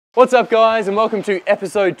What's up guys, and welcome to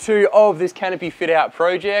episode 2 of this Canopy Fitout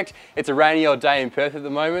project. It's a rainy old day in Perth at the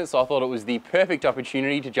moment, so I thought it was the perfect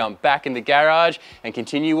opportunity to jump back in the garage and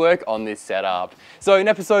continue work on this setup. So in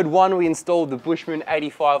episode 1 we installed the Bushman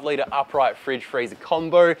 85 litre upright fridge freezer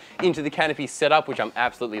combo into the Canopy setup, which I'm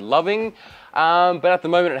absolutely loving. But at the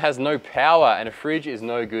moment it has no power, and a fridge is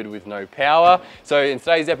no good with no power. So in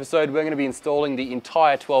today's episode we're going to be installing the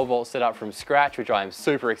entire 12 volt setup from scratch, which I am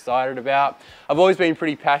super excited about. I've always been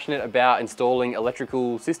pretty passionate about installing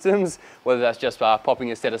electrical systems, whether that's just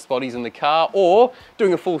popping a set of spotties in the car or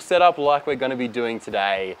doing a full setup like we're going to be doing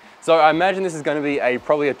today. So I imagine this is going to be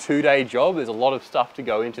probably a 2-day job. There's a lot of stuff to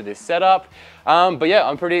go into this setup. But yeah,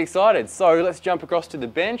 I'm pretty excited. So let's jump across to the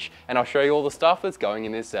bench and I'll show you all the stuff that's going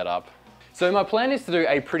in this setup. So my plan is to do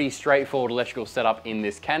a pretty straightforward electrical setup in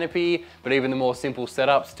this Canopy, but even the more simple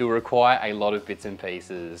setups still require a lot of bits and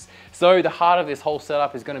pieces. So the heart of this whole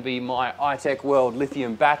setup is going to be my Itec World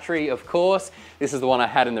Lithium battery, of course. This is the one I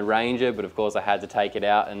had in the Ranger, but of course I had to take it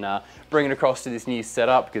out and bring it across to this new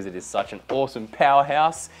setup because it is such an awesome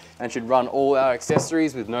powerhouse and should run all our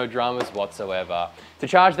accessories with no dramas whatsoever. To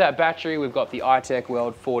charge that battery, we've got the Itec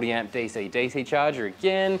World 40 amp DC-DC charger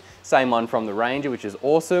again, same one from the Ranger, which is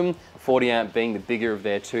awesome. 40 amp being the bigger of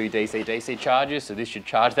their two DC-DC chargers, so this should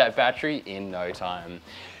charge that battery in no time.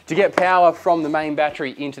 To get power from the main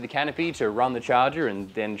battery into the Canopy to run the charger and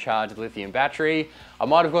then charge the lithium battery, I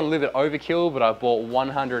might have gone a little bit overkill, but I bought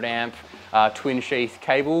 100 amp twin sheath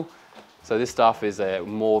cable. So this stuff is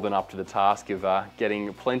more than up to the task of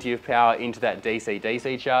getting plenty of power into that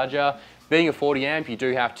DC-DC charger. Being a 40 amp, you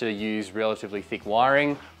do have to use relatively thick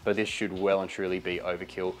wiring, but this should well and truly be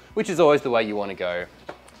overkill, which is always the way you want to go.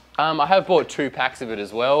 I have bought 2 packs of it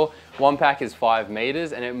as well. One pack is 5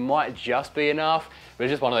 meters and it might just be enough, but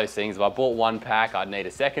it's just one of those things. If I bought 1 pack, I'd need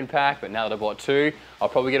a second pack, but now that I bought 2, I'll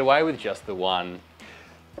probably get away with just the 1.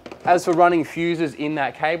 As for running fuses in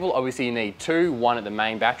that cable, obviously you need 2, one at the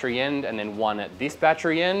main battery end and then one at this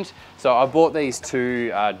battery end. So I bought these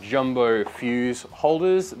 2 jumbo fuse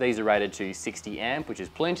holders. These are rated to 60 amp, which is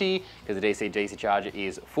plenty because the DC-DC charger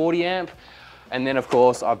is 40 amp. And then of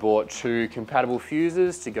course I bought 2 compatible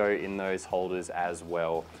fuses to go in those holders as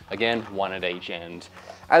well. Again, one at each end.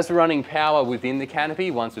 As for running power within the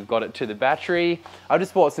Canopy, once we've got it to the battery, I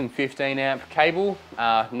just bought some 15 amp cable,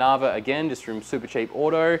 Nava again, just from Super Cheap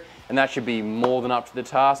Auto, and that should be more than up to the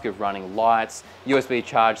task of running lights, USB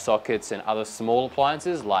charge sockets and other small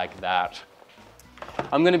appliances like that.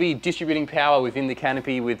 I'm going to be distributing power within the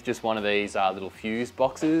Canopy with just one of these little fuse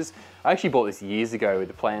boxes. I actually bought this years ago with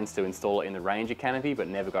the plans to install it in the Ranger Canopy, but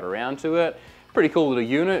never got around to it. Pretty cool little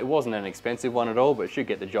unit. It wasn't an expensive one at all, but it should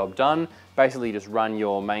get the job done. Basically just run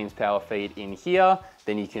your mains power feed in here,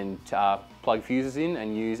 then you can plug fuses in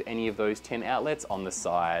and use any of those 10 outlets on the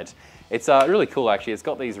side. It's really cool actually. It's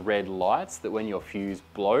got these red lights that when your fuse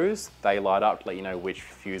blows, they light up to let you know which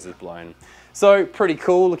fuse is blown. So pretty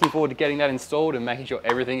cool, looking forward to getting that installed and making sure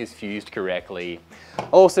everything is fused correctly.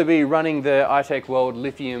 I'll also be running the Itec World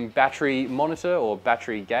Lithium battery monitor or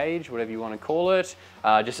battery gauge, whatever you want to call it,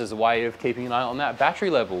 just as a way of keeping an eye on that battery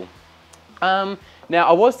level. Now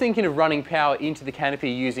I was thinking of running power into the Canopy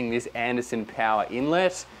using this Anderson power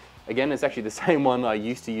inlet. Again, it's actually the same one I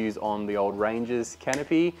used to use on the old Ranger's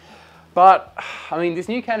Canopy. But, I mean, this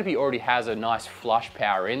new Canopy already has a nice flush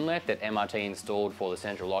power inlet that MRT installed for the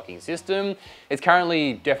central locking system. It's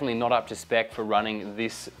currently definitely not up to spec for running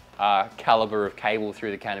this caliber of cable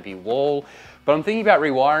through the Canopy wall, but I'm thinking about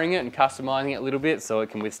rewiring it and customizing it a little bit so it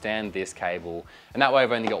can withstand this cable. And that way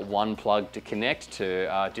I've only got one plug to connect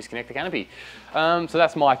to disconnect the Canopy. So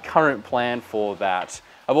that's my current plan for that.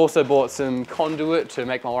 I've also bought some conduit to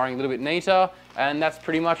make my wiring a little bit neater, and that's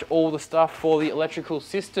pretty much all the stuff for the electrical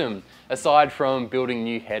system, aside from building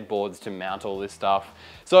new headboards to mount all this stuff.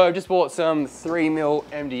 So I've just bought some 3mm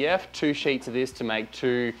MDF, 2 sheets of this to make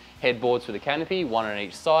 2 headboards for the Canopy, one on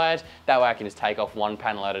each side. That way I can just take off one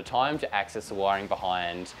panel at a time to access the wiring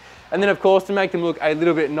behind. And then of course, to make them look a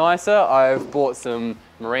little bit nicer, I've bought some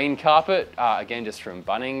marine carpet, again just from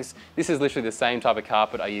Bunnings. This is literally the same type of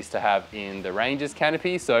carpet I used to have in the Ranger's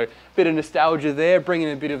Canopy, so a bit of nostalgia there,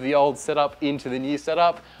 bringing a bit of the old setup into the new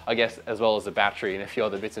setup, I guess, as well as the battery and a few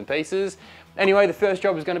other bits and pieces. Anyway, the first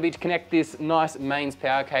job is going to be to connect this nice mains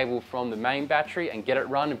power cable from the main battery and get it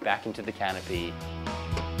run back into the Canopy.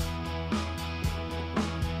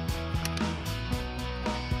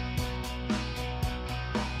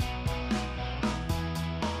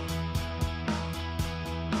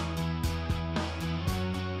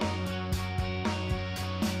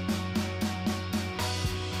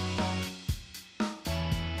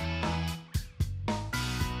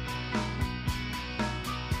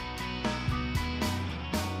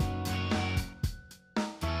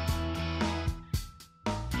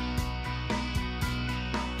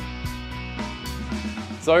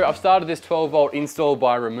 So I've started this 12 volt install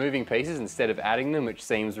by removing pieces instead of adding them, which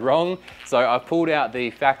seems wrong. So I've pulled out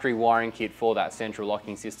the factory wiring kit for that central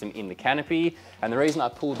locking system in the Canopy. And the reason I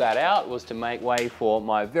pulled that out was to make way for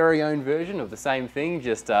my very own version of the same thing,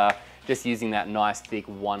 just using that nice thick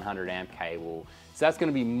 100 amp cable. So that's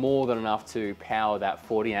going to be more than enough to power that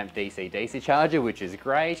 40 amp DC-DC charger, which is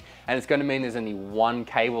great. And it's going to mean there's only one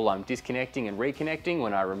cable I'm disconnecting and reconnecting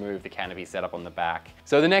when I remove the Canopy setup on the back.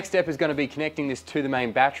 So the next step is going to be connecting this to the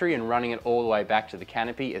main battery and running it all the way back to the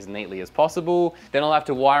Canopy as neatly as possible. Then I'll have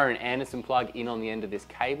to wire an Anderson plug in on the end of this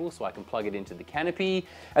cable so I can plug it into the Canopy.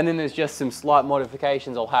 And then there's just some slight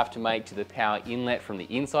modifications I'll have to make to the power inlet from the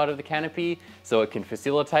inside of the Canopy so it can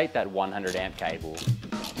facilitate that 100 amp cable.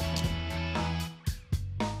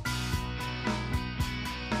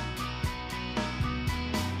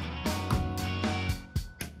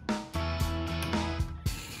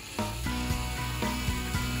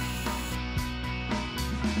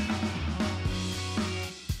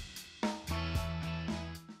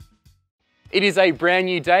 It is a brand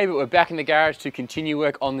new day, but we're back in the garage to continue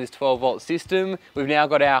work on this 12 volt system. We've now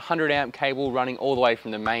got our 100 amp cable running all the way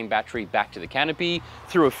from the main battery back to the Canopy,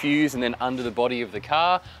 through a fuse and then under the body of the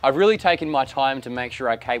car. I've really taken my time to make sure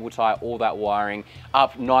I cable tie all that wiring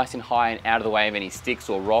up nice and high and out of the way of any sticks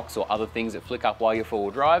or rocks or other things that flick up while you're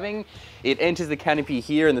forward driving. It enters the Canopy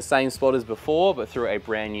here in the same spot as before, but through a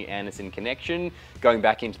brand new Anderson connection, going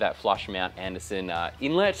back into that flush mount Anderson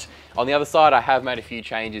inlet. On the other side, I have made a few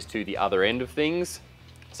changes to the other end of things.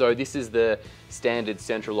 So this is the standard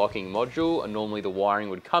central locking module, and normally the wiring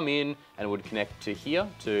would come in and would connect to here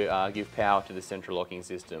to give power to the central locking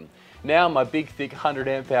system. Now my big thick 100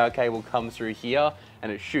 amp power cable comes through here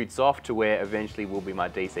and it shoots off to where eventually will be my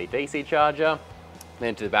DC-DC charger,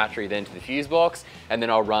 then to the battery, then to the fuse box, and then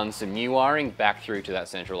I'll run some new wiring back through to that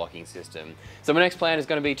central locking system. So my next plan is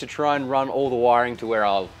going to be to try and run all the wiring to where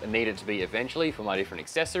I'll need it to be eventually for my different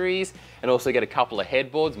accessories, and also get a couple of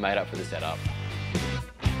headboards made up for the setup.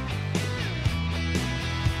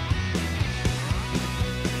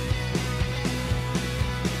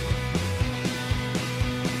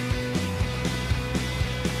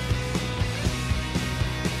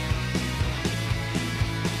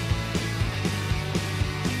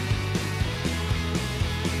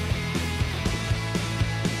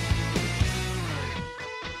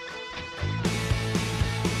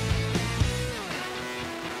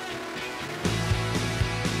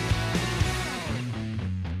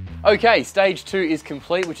 Okay, stage 2 is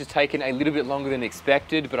complete, which has taken a little bit longer than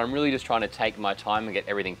expected, but I'm really just trying to take my time and get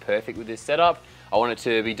everything perfect with this setup. I want it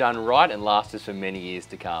to be done right and last us for many years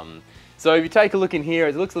to come. So if you take a look in here,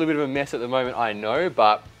 it looks a little bit of a mess at the moment, I know,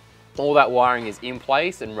 but all that wiring is in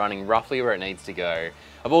place and running roughly where it needs to go.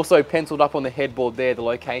 I've also penciled up on the headboard there the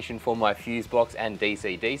location for my fuse box and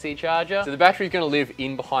DC-DC charger. So the battery's going to live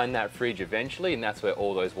in behind that fridge eventually, and that's where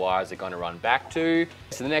all those wires are going to run back to.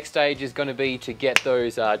 So the next stage is going to be to get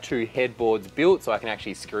those two headboards built so I can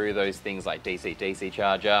actually screw those things like DC-DC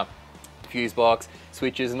charger, fuse box,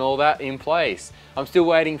 switches and all that in place. I'm still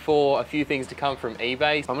waiting for a few things to come from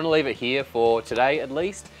eBay. I'm going to leave it here for today at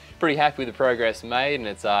least. Pretty happy with the progress made, and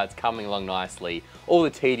it's coming along nicely. All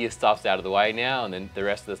the tedious stuff's out of the way now, and then the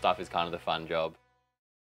rest of the stuff is kind of the fun job.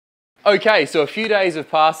 Okay, so a few days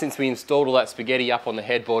have passed since we installed all that spaghetti up on the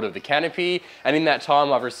headboard of the Canopy, and in that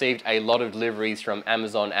time I've received a lot of deliveries from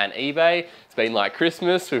Amazon and eBay. It's been like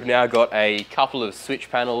Christmas. We've now got a couple of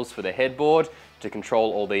switch panels for the headboard to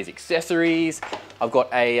control all these accessories. I've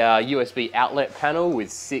got a USB outlet panel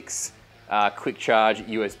with 6 quick charge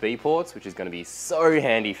USB ports, which is going to be so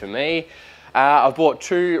handy for me. I've bought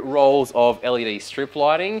 2 rolls of LED strip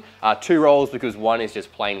lighting. 2 rolls because one is just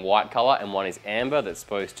plain white color and one is amber that's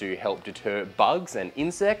supposed to help deter bugs and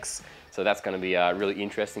insects. So that's going to be really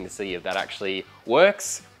interesting to see if that actually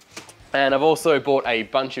works. And I've also bought a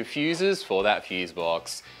bunch of fuses for that fuse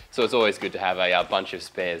box. So it's always good to have a bunch of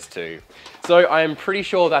spares too. So I'm pretty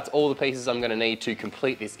sure that's all the pieces I'm going to need to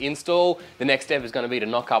complete this install. The next step is going to be to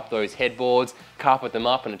knock up those headboards, carpet them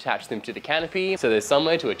up and attach them to the Canopy, so there's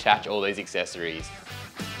somewhere to attach all these accessories.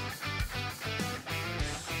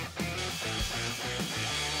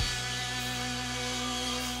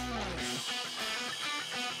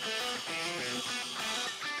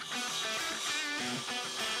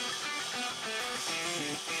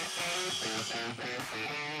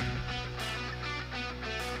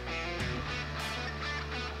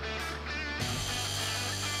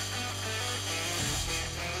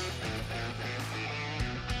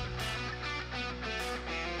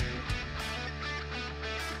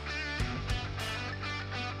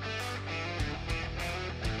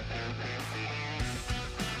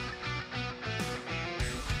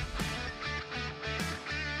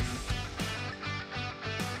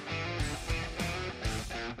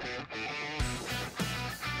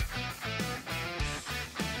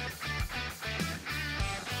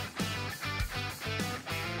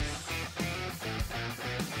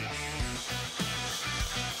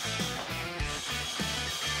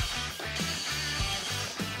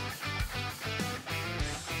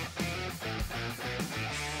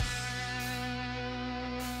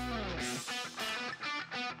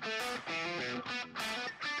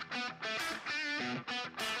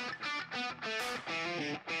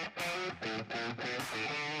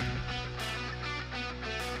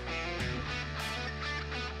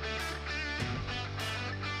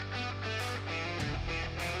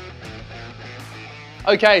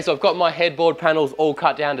 Okay, so I've got my headboard panels all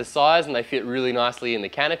cut down to size and they fit really nicely in the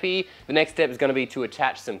canopy. The next step is going to be to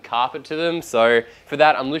attach some carpet to them. So for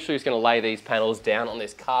that, I'm literally just going to lay these panels down on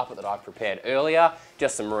this carpet that I've prepared earlier,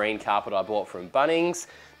 just some marine carpet I bought from Bunnings.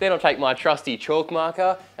 Then I'll take my trusty chalk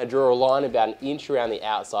marker and draw a line about an inch around the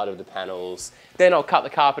outside of the panels. Then I'll cut the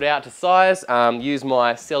carpet out to size, use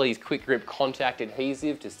my Selleys Quick Grip contact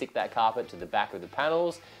adhesive to stick that carpet to the back of the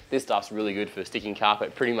panels. This stuff's really good for sticking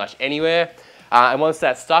carpet pretty much anywhere. And once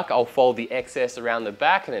that's stuck, I'll fold the excess around the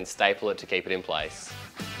back and then staple it to keep it in place.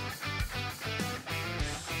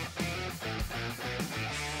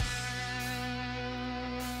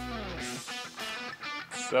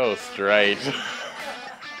 So straight.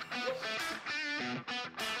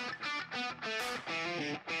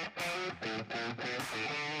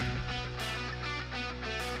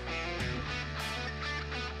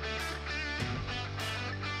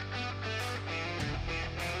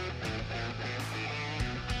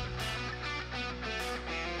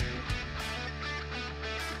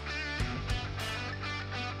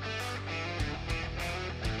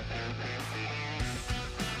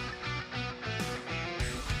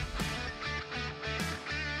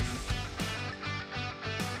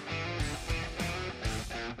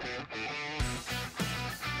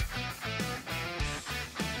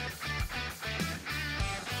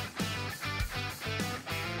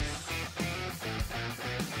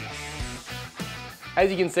 As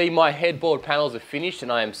you can see, my headboard panels are finished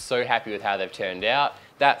and I am so happy with how they've turned out.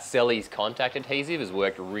 That Selleys contact adhesive has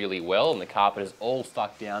worked really well and the carpet is all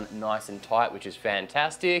stuck down nice and tight, which is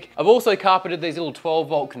fantastic. I've also carpeted these little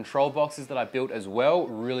 12-volt control boxes that I built as well.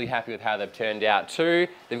 Really happy with how they've turned out too.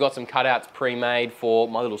 They've got some cutouts pre-made for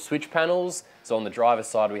my little switch panels. So on the driver's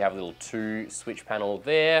side, we have a little 2 switch panel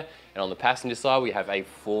there. And on the passenger side, we have a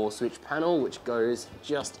 4 switch panel, which goes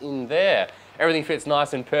just in there. Everything fits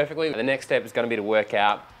nice and perfectly. The next step is going to be to work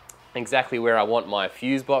out exactly where I want my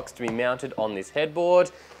fuse box to be mounted on this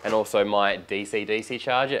headboard and also my DC-DC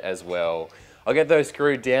charger as well. I'll get those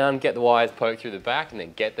screwed down, get the wires poked through the back and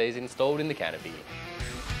then get these installed in the canopy.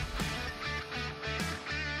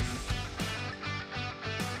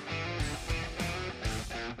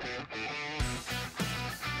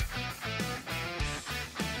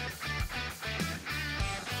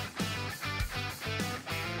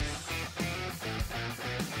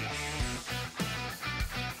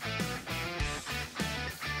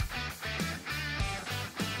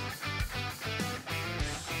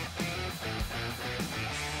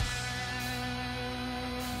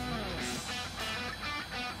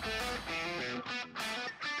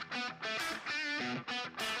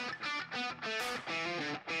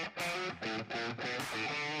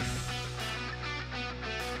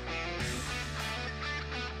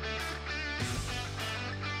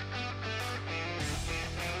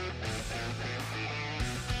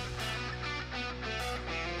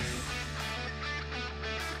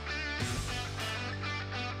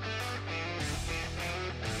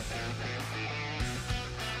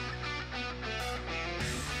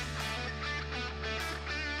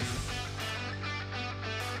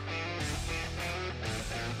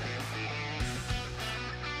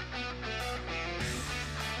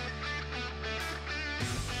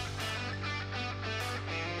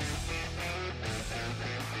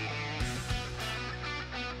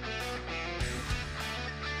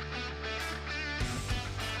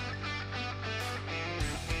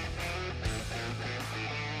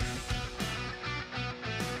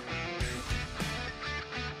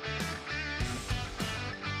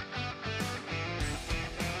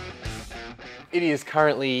 It is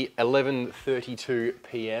currently 11:32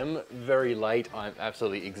 p.m, very late. I'm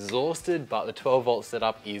absolutely exhausted, but the 12-volt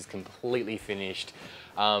setup is completely finished.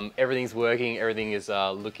 Everything's working, everything is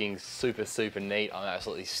looking super, super neat. I'm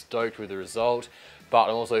absolutely stoked with the result, but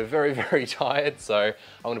I'm also very, very tired, so I'm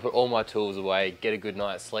gonna put all my tools away, get a good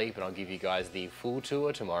night's sleep, and I'll give you guys the full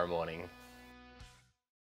tour tomorrow morning.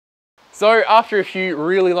 So after a few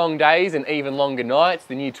really long days and even longer nights,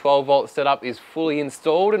 the new 12-volt setup is fully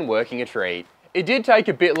installed and working a treat. It did take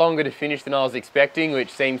a bit longer to finish than I was expecting, which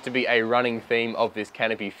seems to be a running theme of this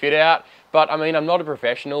Canopy fit out. But I mean, I'm not a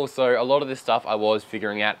professional, so a lot of this stuff I was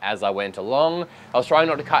figuring out as I went along. I was trying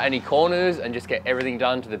not to cut any corners and just get everything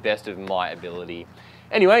done to the best of my ability.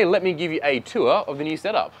 Anyway, let me give you a tour of the new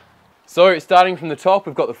setup. So starting from the top,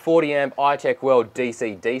 we've got the 40 amp Itec World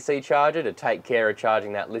DC-DC charger to take care of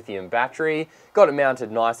charging that lithium battery. Got it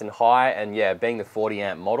mounted nice and high, and yeah, being the 40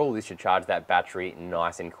 amp model, this should charge that battery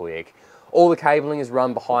nice and quick. All the cabling is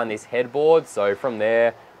run behind this headboard, so from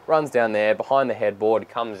there, runs down there behind the headboard,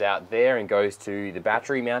 comes out there and goes to the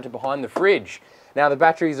battery mounted behind the fridge. Now the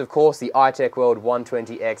battery is of course the Itech World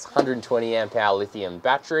 120X 120 amp hour lithium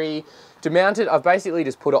battery. To mount it, I've basically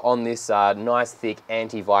just put it on this nice thick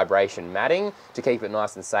anti-vibration matting to keep it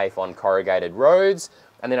nice and safe on corrugated roads.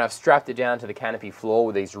 And then I've strapped it down to the canopy floor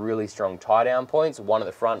with these really strong tie-down points, one at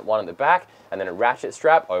the front, one at the back, and then a ratchet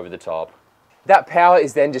strap over the top. That power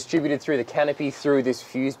is then distributed through the canopy through this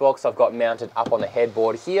fuse box I've got mounted up on the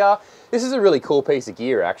headboard here. This is a really cool piece of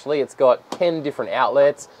gear actually. It's got 10 different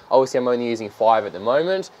outlets. Obviously I'm only using 5 at the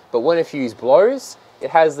moment, but when a fuse blows,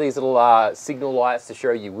 it has these little signal lights to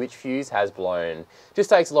show you which fuse has blown.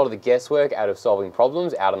 Just takes a lot of the guesswork out of solving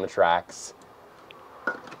problems out on the tracks.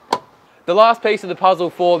 The last piece of the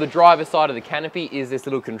puzzle for the driver's side of the canopy is this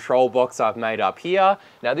little control box I've made up here.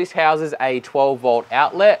 Now this houses a 12 volt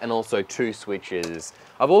outlet and also 2 switches.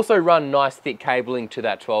 I've also run nice thick cabling to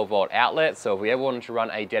that 12 volt outlet, so if we ever wanted to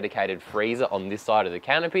run a dedicated freezer on this side of the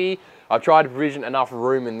canopy, I've tried to provision enough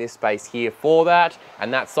room in this space here for that,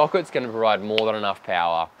 and that socket's going to provide more than enough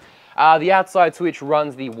power. The outside switch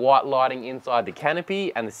runs the white lighting inside the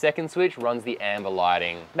canopy, and the second switch runs the amber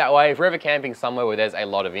lighting. That way, if we're ever camping somewhere where there's a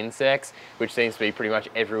lot of insects, which seems to be pretty much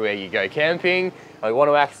everywhere you go camping, and we want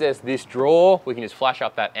to access this drawer, we can just flash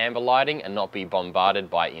up that amber lighting and not be bombarded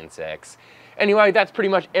by insects. Anyway, that's pretty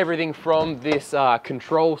much everything from this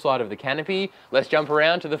control side of the canopy. Let's jump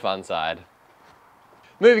around to the fun side.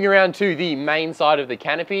 Moving around to the main side of the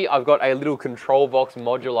canopy, I've got a little control box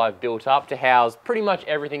module I've built up to house pretty much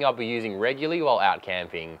everything I'll be using regularly while out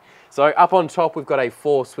camping. So up on top we've got a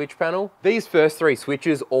 4 switch panel. These first 3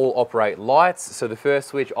 switches all operate lights. So the first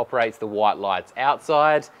switch operates the white lights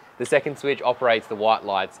outside, the second switch operates the white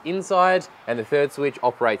lights inside, and the third switch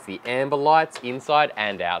operates the amber lights inside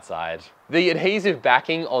and outside. The adhesive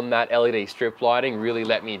backing on that LED strip lighting really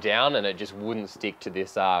let me down, and it just wouldn't stick to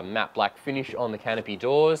this matte black finish on the canopy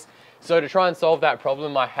doors. So to try and solve that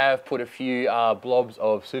problem, I have put a few blobs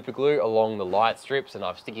of super glue along the light strips, and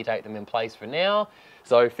I've sticky taped them in place for now.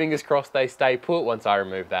 So fingers crossed they stay put once I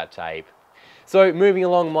remove that tape. So moving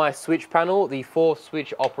along my switch panel, the 4th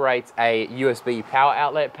switch operates a USB power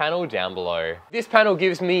outlet panel down below. This panel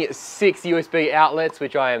gives me 6 USB outlets,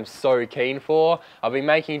 which I am so keen for. I've been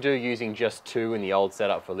making do using just 2 in the old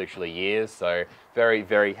setup for literally years, so very,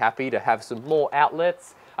 very happy to have some more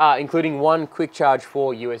outlets. Including 1 quick charge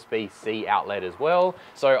 4 USB-C outlet as well.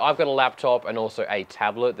 So I've got a laptop and also a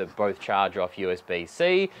tablet that both charge off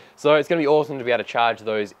USB-C. So it's going to be awesome to be able to charge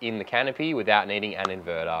those in the canopy without needing an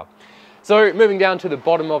inverter. So moving down to the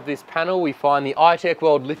bottom of this panel, we find the Itech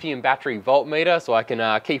World Lithium battery voltmeter, so I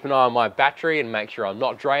can keep an eye on my battery and make sure I'm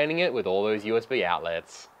not draining it with all those USB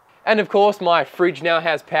outlets. And of course my fridge now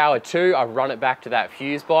has power too. I've run it back to that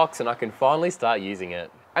fuse box and I can finally start using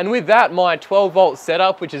it. And with that, my 12 volt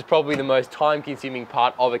setup, which is probably the most time consuming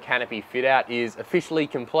part of a canopy fit out, is officially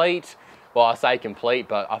complete. Well, I say complete,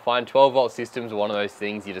 but I find 12 volt systems are one of those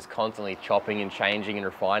things you're just constantly chopping and changing and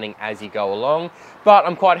refining as you go along. But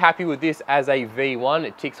I'm quite happy with this as a V1.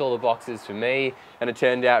 It ticks all the boxes for me, and it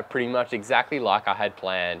turned out pretty much exactly like I had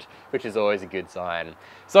planned, which is always a good sign.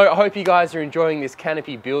 So I hope you guys are enjoying this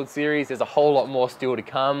canopy build series. There's a whole lot more still to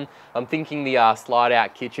come. I'm thinking the slide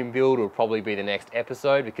out kitchen build will probably be the next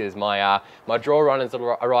episode, because my drawer runners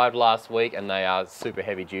arrived last week and they are super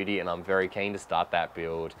heavy duty, and I'm very keen to start that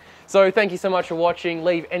build. So thank you so much for watching.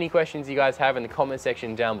 Leave any questions you guys have in the comment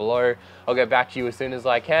section down below. I'll get back to you as soon as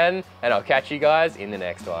I can, and I'll catch you guys in the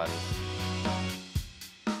next one.